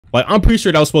Like, I'm pretty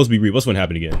sure that was supposed to be read. What's gonna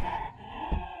happen again?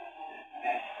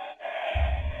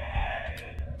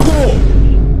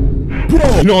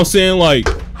 Bro, you know what I'm saying? Like,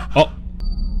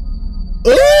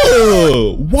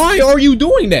 why are you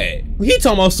doing that? He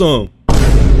talking about some.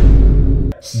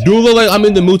 Do look like I'm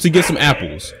in the mood to get some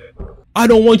apples. I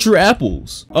don't want your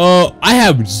apples. I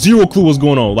have zero clue what's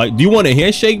going on. Like, do you want a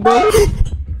handshake, bro?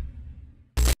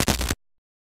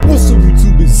 What's up,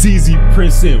 YouTube? It's ZZ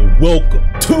Prince and welcome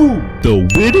to the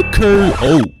Whitaker.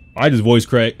 Oh, I just voice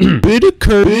cracked.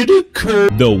 Whitaker.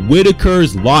 The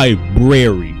Whitaker's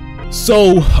library.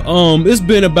 So, it's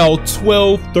been about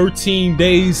 12-13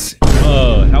 days.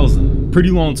 That was a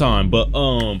pretty long time, but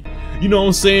you know what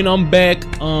I'm saying, I'm back.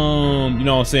 You know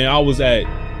what I'm saying, I was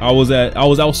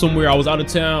out somewhere, I was out of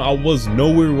town, I was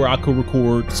nowhere where I could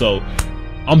record, so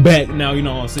I'm back now, you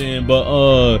know what I'm saying.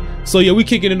 But so yeah, we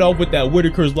kicking it off with that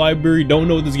Whitaker's library. Don't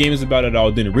know what this game is about at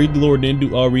all, didn't read the lore, didn't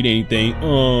read anything.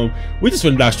 We just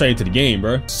finna dive straight into the game,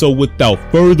 bro. So without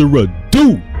further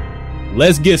ado,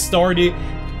 let's get started.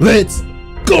 Let's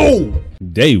go.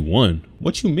 Day one.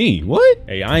 What you mean? What?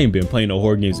 Hey, I ain't been playing no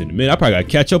horror games in a minute. I probably gotta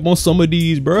catch up on some of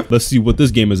these, bro. Let's see what this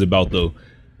game is about, though.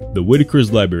 The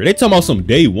Whitaker's library. They talking about some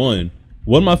day one.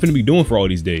 What am I finna be doing for all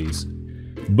these days?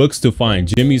 Books to find.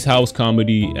 Jimmy's house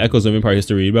comedy. Echoes of Empire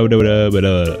history. Blah, blah, blah,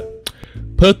 blah, blah.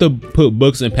 Put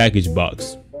books in package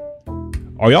box.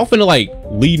 Are y'all finna like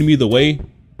lead me the way,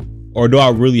 or do I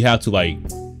really have to like,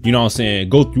 you know what I'm saying,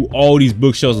 go through all these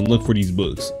bookshelves and look for these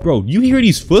books? Bro, you hear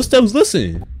these footsteps?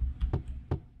 Listen.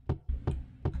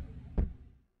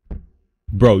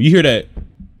 Bro, you hear that?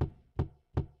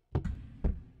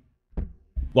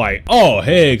 Like, oh,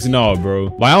 heck no,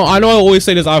 bro. Like, I know I always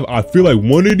say this. I feel like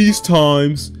one of these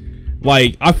times,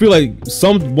 like, I feel like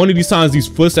one of these times these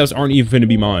footsteps aren't even finna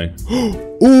be mine.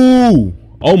 Ooh,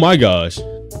 oh my gosh.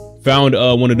 Found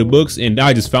one of the books, and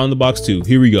I just found the box too.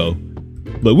 Here we go.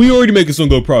 Look, we already making some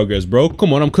good progress, bro.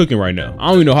 Come on, I'm cooking right now. I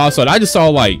don't even know how I saw it. I just saw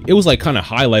like, it was like kind of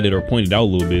highlighted or pointed out a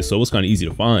little bit, so it was kind of easy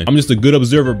to find. I'm just a good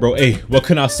observer, bro. Hey, what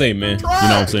can I say, man? You know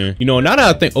what I'm saying? You know, now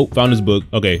that I think, oh, found this book.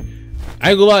 Okay, I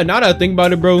ain't gonna lie, now that I think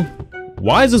about it, bro,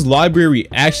 why is this library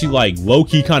actually like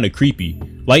low-key kind of creepy?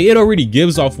 Like, it already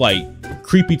gives off like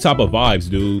creepy type of vibes,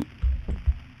 dude.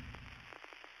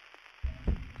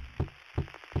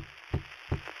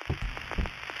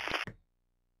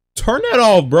 Turn that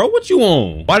off, bro. What you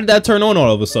on? Why did that turn on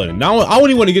all of a sudden? Now I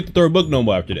don't even want to get the third book no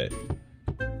more after that.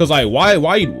 Cause like, why?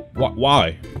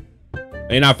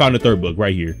 And I found the third book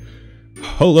right here.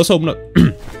 Oh, let's open up.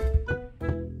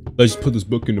 Let's just put this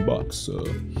book in the box.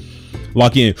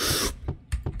 Lock in.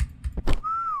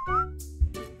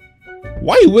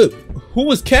 Who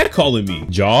was cat calling me?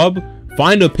 Job.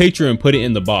 Find a picture and put it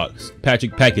in the box.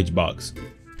 Package box.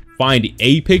 Find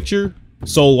a picture.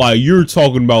 So like, you're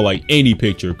talking about like any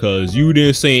picture, cause you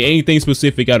didn't say anything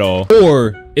specific at all.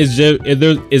 Or is there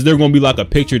gonna be like a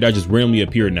picture that just randomly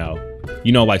appeared now?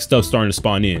 You know, like stuff starting to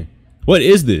spawn in. What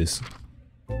is this?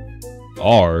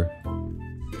 R.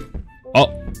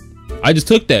 Oh, I just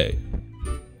took that.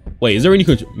 Wait, is there any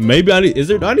control? Maybe I need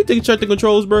to check the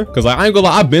controls, bro. Cause like, I ain't gonna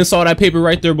lie, I been saw that paper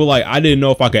right there, but like, I didn't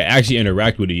know if I could actually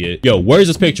interact with it yet. Yo, where's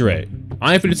this picture at?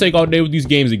 I ain't finna take all day with these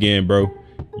games again, bro.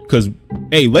 Cause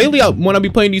hey, lately when I be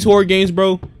playing these horror games,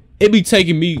 bro, it be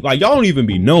taking me, like, y'all don't even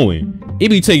be knowing, it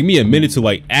be taking me a minute to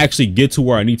like actually get to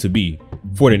where I need to be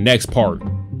for the next part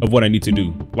of what I need to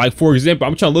do. Like, for example,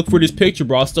 I'm trying to look for this picture,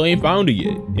 bro. I still ain't found it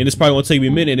yet, and it's probably gonna take me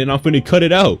a minute, and I'm finna cut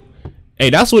it out. Hey,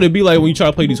 that's what it be like when you try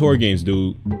to play these horror games,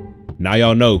 dude. Now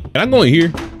y'all know. Can I go in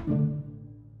here?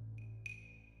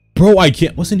 Bro, I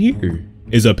can't. What's in here?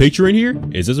 Is a picture in here?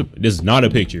 This is not a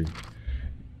picture.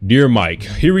 Dear Mike,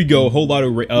 here we go. Whole lot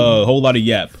of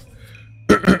yap.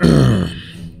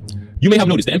 You may have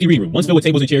noticed the empty reading room, once filled with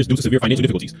tables and chairs due to severe financial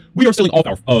difficulties. We are selling off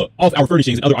our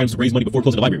furnishings and other items to raise money before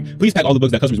closing the library. Please pack all the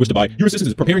books that customers wish to buy. Your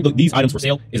assistance in preparing these items for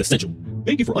sale is essential.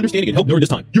 Thank you for understanding and help during this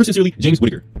time. Yours sincerely, James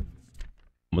Whitaker. I'm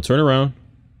gonna turn around.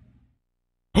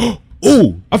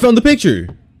 Oh, I found the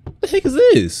picture. What the heck is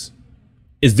this?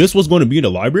 Is this what's going to be in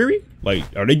the library? Like,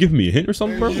 are they giving me a hint or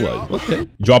something, bro? Like, what the heck?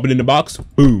 Drop it in the box.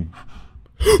 Boom.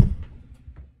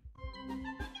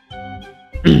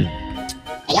 Hey,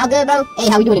 y'all good, bro? Hey,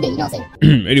 how we doing today? You know what I'm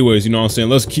saying? Anyways, you know what I'm saying?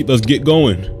 Let's get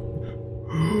going.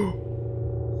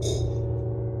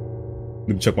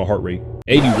 Let me check my heart rate.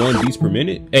 81 beats per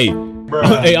minute. Hey,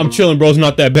 hey, I'm chilling, bro. It's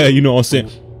not that bad. You know what I'm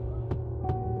saying?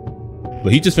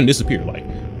 But he just finna disappear. Like,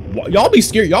 y'all be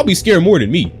scared. Y'all be scared more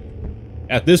than me.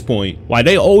 At this point, like,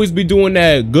 they always be doing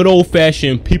that good old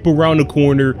fashioned people around the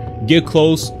corner, get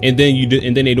close, and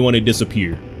then they don't want to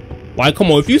disappear. Like,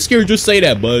 come on, if you scared, just say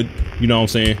that, bud. You know what I'm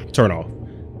saying? Turn off.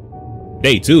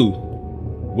 Day two.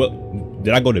 Well,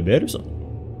 Did I go to bed or something?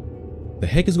 The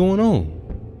heck is going on?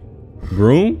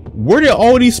 Broom? Where did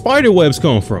all these spider webs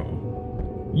come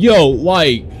from? Yo,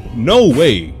 like, no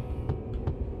way.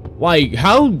 Like,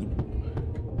 how?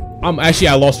 I'm actually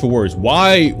at a loss for words.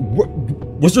 Why?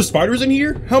 Was there spiders in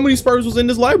here? How many spiders was in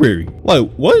this library?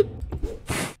 Like, what?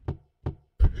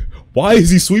 Why is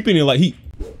he sweeping it like he?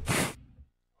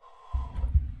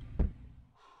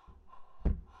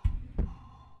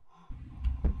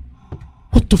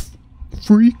 What the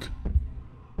freak?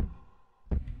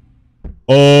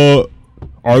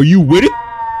 Are you with it?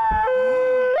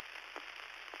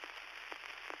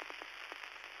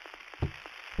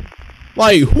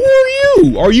 Like, who are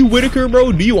you? Are you Whitaker,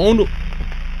 bro? Do you own the...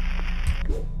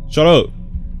 Shut up.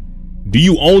 Do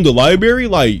you own the library?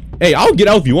 Like, hey, I'll get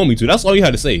out if you want me to. That's all you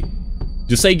had to say.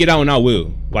 Just say get out and I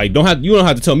will. Like, you don't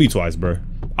have to tell me twice, bro.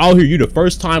 I'll hear you the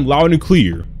first time loud and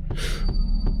clear.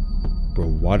 Bro,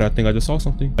 why did I think I just saw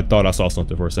something? I thought I saw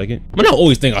something for a second. I don't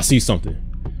always think I see something.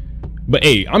 But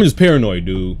hey, I'm just paranoid,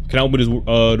 dude. Can I open this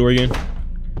door again?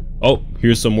 Oh,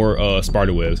 here's some more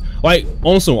spider webs. Like,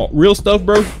 on some real stuff,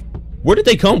 bro. Where did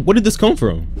they come? Where did this come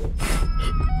from?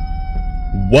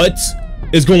 What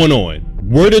is going on?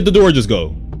 Where did the door just go?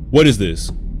 What is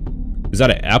this? Is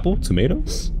that an apple?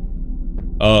 Tomatoes?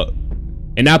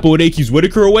 An apple a day keeps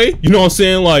Whitaker away? You know what I'm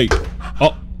saying? Like,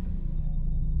 oh.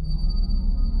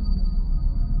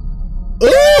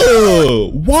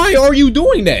 Ugh, why are you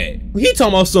doing that? He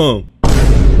talking about some.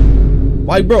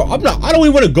 Like, bro, I don't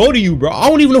even want to go to you, bro. I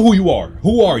don't even know who you are.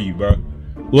 Who are you, bro?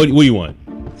 What do you want?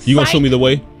 You gonna show me the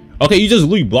way? Okay, you just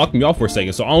literally blocked me off for a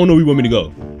second, so I don't know where you want me to go.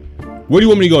 Where do you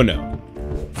want me to go now?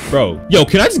 Bro, yo,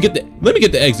 can I just get let me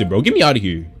get the exit, bro. Get me out of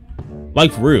here.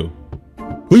 Like, for real.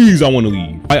 Please, I want to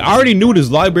leave. I already knew this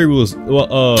library was,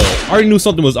 I already knew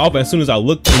something was off as soon as I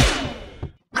looked.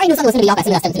 I knew something was gonna be off as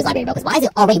soon as I stepped into this library, bro, because why is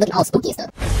it already looking all spooky and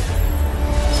stuff?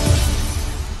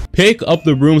 Pick up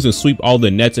the brooms and sweep all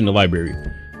the nets in the library.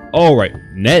 All right,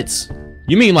 nets?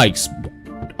 You mean like,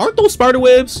 aren't those spider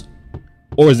webs?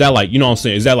 Or is that like, you know what I'm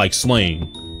saying? Is that like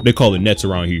slang? They call it nets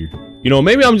around here. You know,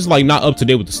 maybe I'm just like not up to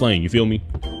date with the slang, you feel me?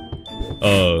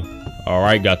 All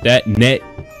right, got that. Net.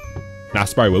 Not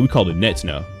spider web, we call it nets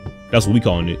now. That's what we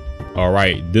calling it. All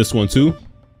right, this one too.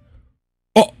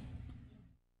 Oh.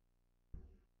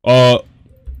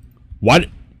 Why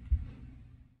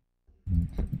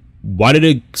did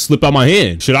it slip out my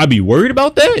hand? Should I be worried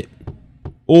about that?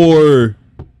 Or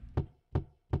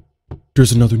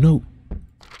there's another note.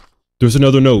 There's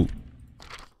another note.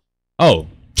 Oh,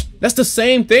 that's the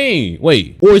same thing.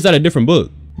 Wait, or is that a different book?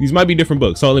 These might be different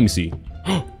books. So let me see.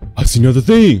 I see another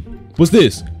thing. What's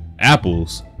this?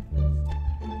 Apples.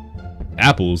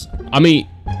 Apples. I mean,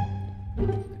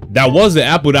 that was the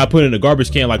apple that I put in the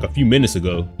garbage can like a few minutes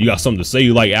ago. You got something to say?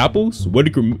 You like apples?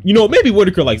 Whitaker, you know, maybe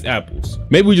Whitaker likes apples.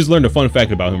 Maybe we just learned a fun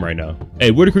fact about him right now. Hey,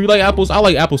 Whitaker, you like apples? I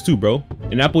like apples too, bro.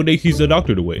 An apple a day keeps the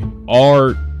doctor away.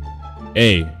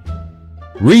 R-A.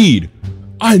 Read.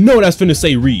 I know that's finna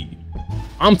say read.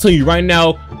 I'm telling you right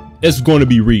now, it's going to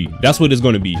be read. That's what it's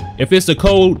going to be. If it's a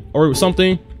code or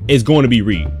something, it's going to be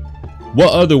read.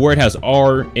 What other word has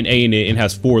R and A in it and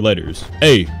has 4 letters?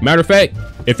 Hey, matter of fact,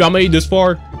 if y'all made this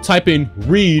far, type in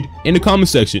read in the comment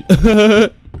section.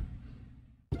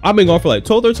 I've been gone for like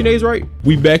 12, 13 days, right?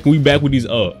 We back with these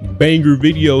banger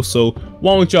videos. So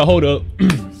why don't y'all hold up,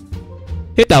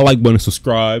 hit that like button,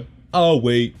 subscribe. Oh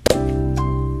wait.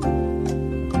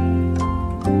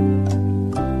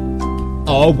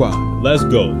 All right, let's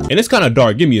go. And it's kind of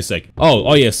dark. Give me a second.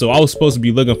 Oh yeah. So I was supposed to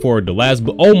be looking for the last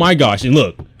book. Oh my gosh! And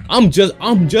look, I'm just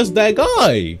that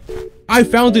guy. I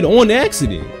found it on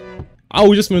accident. I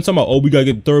was just gonna talk about, oh, we gotta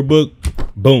get the 3rd book.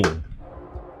 Boom.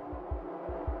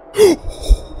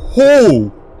 Oh,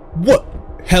 what?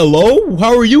 Hello?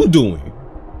 How are you doing?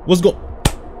 What's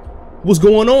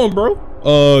going on, bro?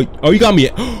 Oh, you got me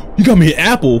an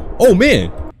apple. Oh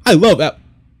man, I love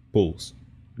apples.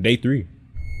 Day 3.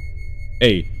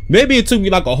 Hey, maybe it took me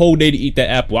like a whole day to eat that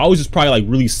apple. I was just probably like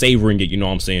really savoring it, you know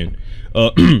what I'm saying?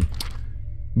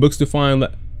 Books to find.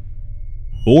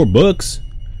 4 books?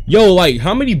 Yo, like,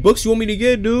 how many books you want me to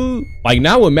get, dude? Like,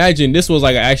 now imagine this was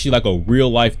like actually like a real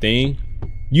life thing.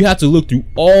 You have to look through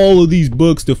all of these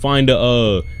books to find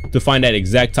that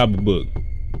exact type of book.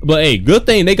 But hey, good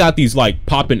thing they got these like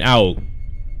popping out,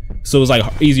 so it's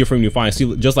like easier for me to find.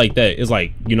 See, just like that, it's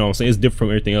like, you know what I'm saying, it's different from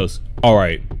everything else. All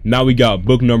right, now we got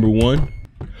book number 1.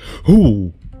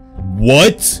 Ooh,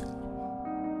 what?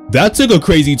 That took a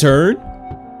crazy turn.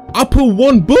 I put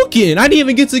 1 book in. I didn't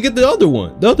even get to get the other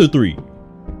one, the other 3.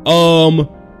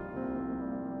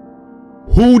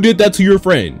 Who did that to your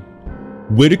friend?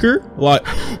 Whitaker? Like,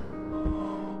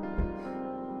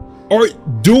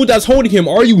 Dude that's holding him,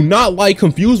 are you not like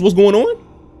confused? What's going on?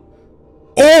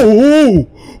 Oh,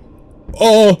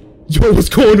 yo, what's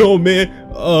going on, man?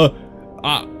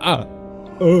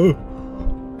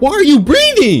 Why are you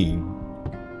breathing?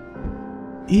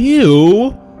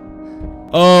 Ew.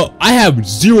 I have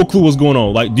zero clue what's going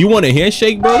on. Like, do you want a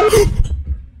handshake, bro?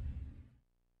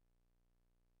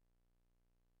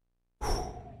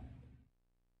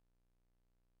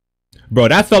 Bro,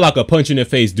 that felt like a punch in the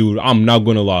face, dude. I'm not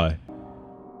gonna lie.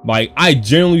 Like, I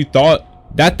genuinely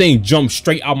thought that thing jumped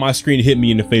straight out my screen and hit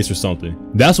me in the face or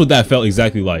something. That's what that felt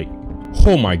exactly like.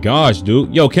 Oh my gosh,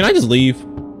 dude. Yo, can I just leave?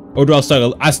 Or do I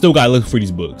still gotta look for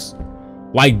these books?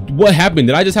 Like, what happened?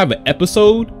 Did I just have an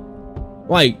episode?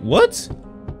 Like, what?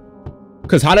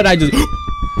 Cause how did I just...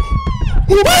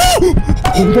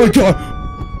 Oh my god!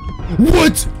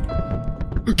 What?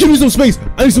 Give me some space!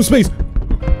 I need some space!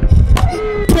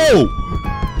 Bro!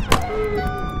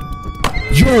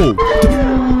 Yo!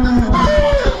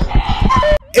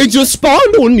 It just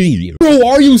spawned on me! Bro,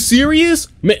 are you serious?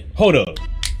 Man, hold up,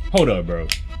 bro.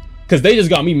 Cause they just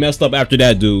got me messed up after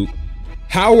that, dude.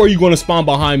 How are you gonna spawn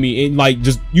behind me and like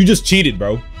you just cheated,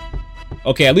 bro?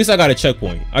 Okay, at least I got a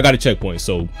checkpoint.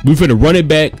 So we finna run it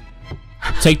back,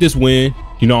 take this win.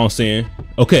 You know what I'm saying?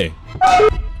 Okay.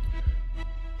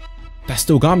 That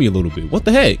still got me a little bit. What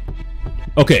the heck?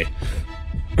 Okay.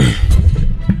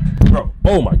 Bro,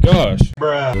 oh my gosh.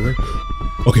 Bruh.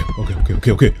 Okay.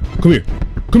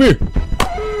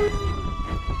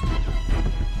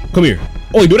 Come here.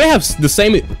 Oh, do they have the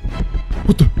same?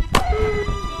 What the?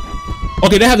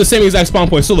 Okay, they have the same exact spawn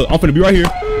point. So look, I'm finna be right here.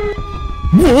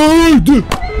 What?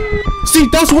 See,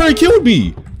 that's where it killed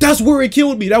me.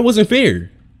 That wasn't fair.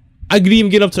 I could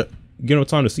even get up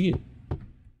time to see it.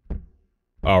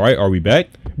 All right, are we back?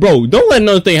 Bro, don't let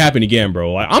another thing happen again,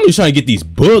 bro. Like, I'm just trying to get these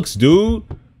books, dude.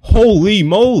 Holy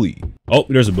moly. Oh,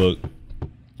 there's a book.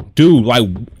 Dude, like,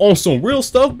 on some real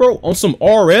stuff, bro. On some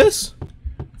RS.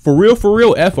 For real,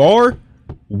 FR.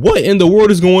 What in the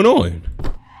world is going on?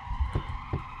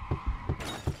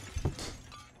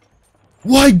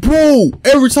 Like, bro,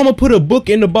 every time I put a book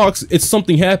in the box, it's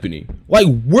something happening. Like,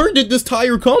 where did this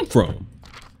tire come from?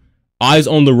 Eyes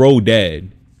on the road,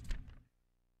 Dad.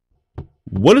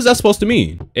 What is that supposed to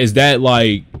mean? Is that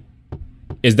like,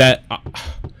 I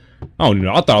don't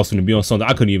know. I thought I was gonna be on something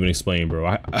I couldn't even explain, bro.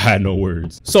 I had no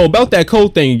words. So about that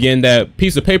code thing again, that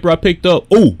piece of paper I picked up.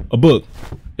 Oh, a book.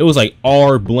 It was like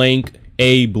R blank,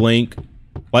 A blank.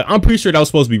 Like, I'm pretty sure that was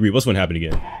supposed to be read. What's gonna happen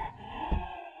again?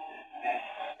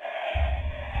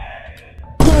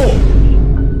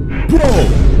 Bro.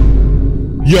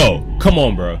 Yo, come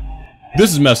on, bro.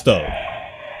 This is messed up.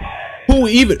 Who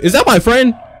even, is that my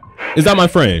friend?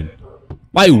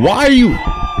 Like, why are you?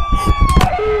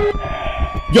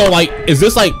 Yo, like, is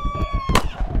this like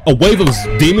a wave of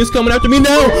demons coming after me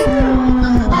now?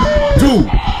 Dude,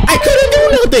 I couldn't do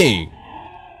nothing.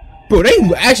 Bro, they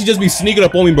actually just be sneaking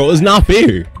up on me, bro. It's not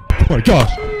fair. Oh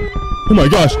my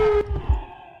gosh.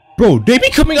 Bro, they be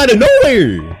coming out of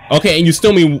nowhere. Okay, and you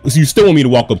still want me to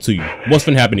walk up to you. What's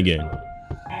gonna happen again?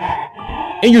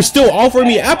 And you're still offering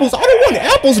me apples? I don't want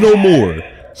apples no more.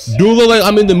 Do look like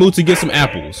I'm in the mood to get some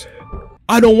apples.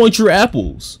 I don't want your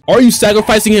apples. Are you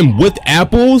sacrificing him with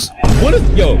apples? What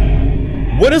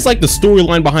is like the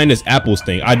storyline behind this apples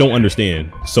thing? I don't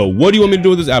understand. So what do you want me to do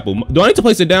with this apple? Do I need to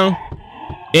place it down?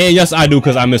 And yes, I do,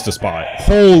 because I missed a spot.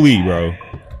 Holy, bro.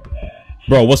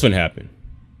 Bro, what's gonna happen?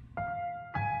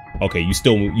 Okay, you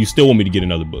still want me to get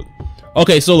another book.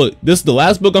 Okay, so look, this is the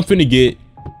last book I'm finna get.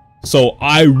 So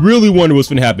I really wonder what's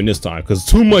gonna happen this time, because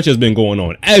too much has been going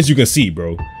on, as you can see,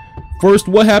 bro. First,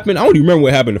 what happened? I don't even remember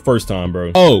what happened the first time,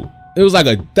 bro. Oh, it was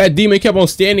like that demon kept on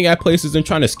standing at places and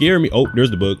trying to scare me. Oh,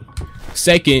 there's the book.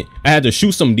 Second, I had to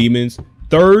shoot some demons.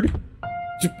 Third,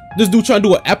 this dude trying to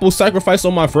do an apple sacrifice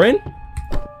on my friend.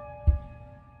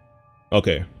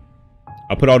 Okay,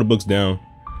 I put all the books down.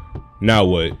 Now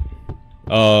what?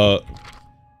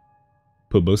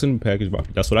 Put books in the package box.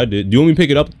 That's what I did. Do you want me to pick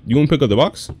it up? You want me to pick up the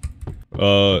box?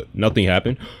 Nothing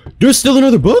happened. There's still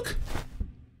another book?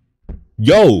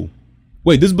 Yo,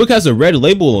 wait, this book has a red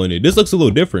label on it. This looks a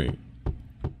little different.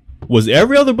 Was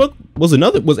every other book, was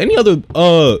any of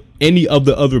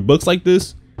the other books like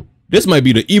this? This might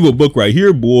be the evil book right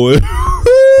here, boy.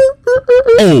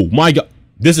 Oh my god,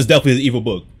 this is definitely the evil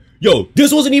book. Yo,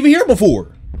 this wasn't even here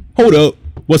before. Hold up,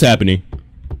 what's happening?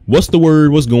 What's the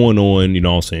word? What's going on? You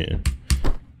know what I'm saying?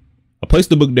 I place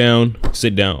the book down,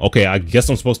 sit down. Okay, I guess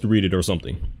I'm supposed to read it or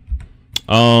something.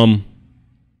 Oh.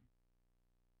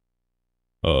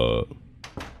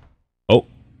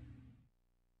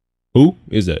 Who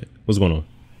is that? What's going on?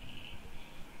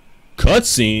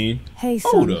 Cutscene? Hey,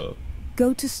 son. Hold up.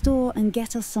 Go to store and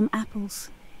get us some apples.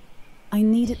 I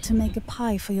need it to make a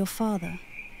pie for your father.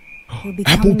 He'll be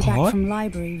Apple coming pie? back from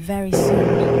library very soon.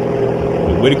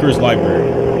 The Whitaker's library.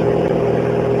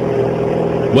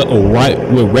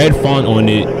 With red font on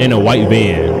it and a white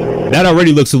van. That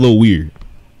already looks a little weird.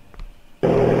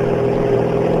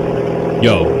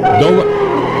 Yo,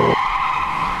 don't.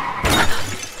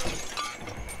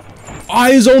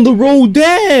 Eyes on the road,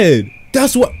 Dad.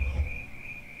 That's what.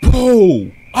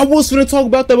 Bro, I was finna talk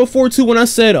about that before too when I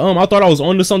said I thought I was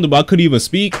onto something, but I couldn't even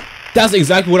speak. That's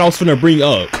exactly what I was finna bring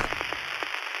up.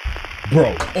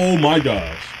 Bro, oh my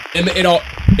gosh.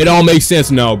 It all makes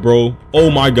sense now, bro. Oh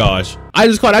my gosh. I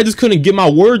just couldn't get my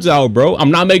words out, bro.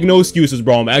 I'm not making no excuses,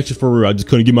 bro. I'm actually for real. I just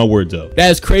couldn't get my words out.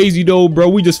 That's crazy though, bro.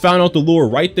 We just found out the lore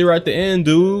right there at the end,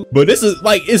 dude. But this is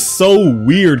like, it's so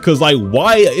weird because like,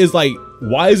 why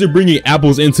is it bringing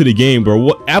apples into the game, bro?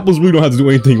 What apples, we don't have to do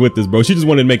anything with this, bro. She just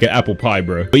wanted to make an apple pie,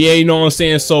 bro. But yeah, you know what I'm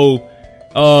saying? So,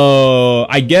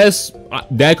 I guess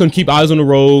Dad couldn't keep eyes on the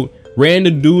road, ran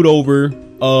the dude over.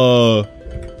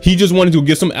 He just wanted to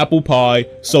get some apple pie,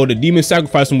 so the demon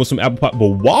sacrificed him with some apple pie. But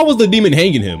why was the demon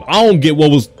hanging him? I don't get what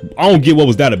was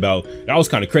that about. That was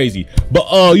kind of crazy.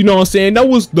 But you know what I'm saying? That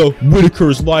was the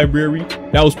Whitaker's library.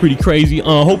 That was pretty crazy.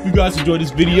 Hope you guys enjoyed this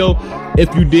video.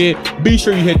 If you did, be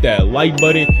sure you hit that like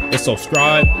button and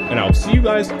subscribe, and I'll see you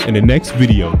guys in the next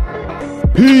video.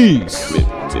 Peace.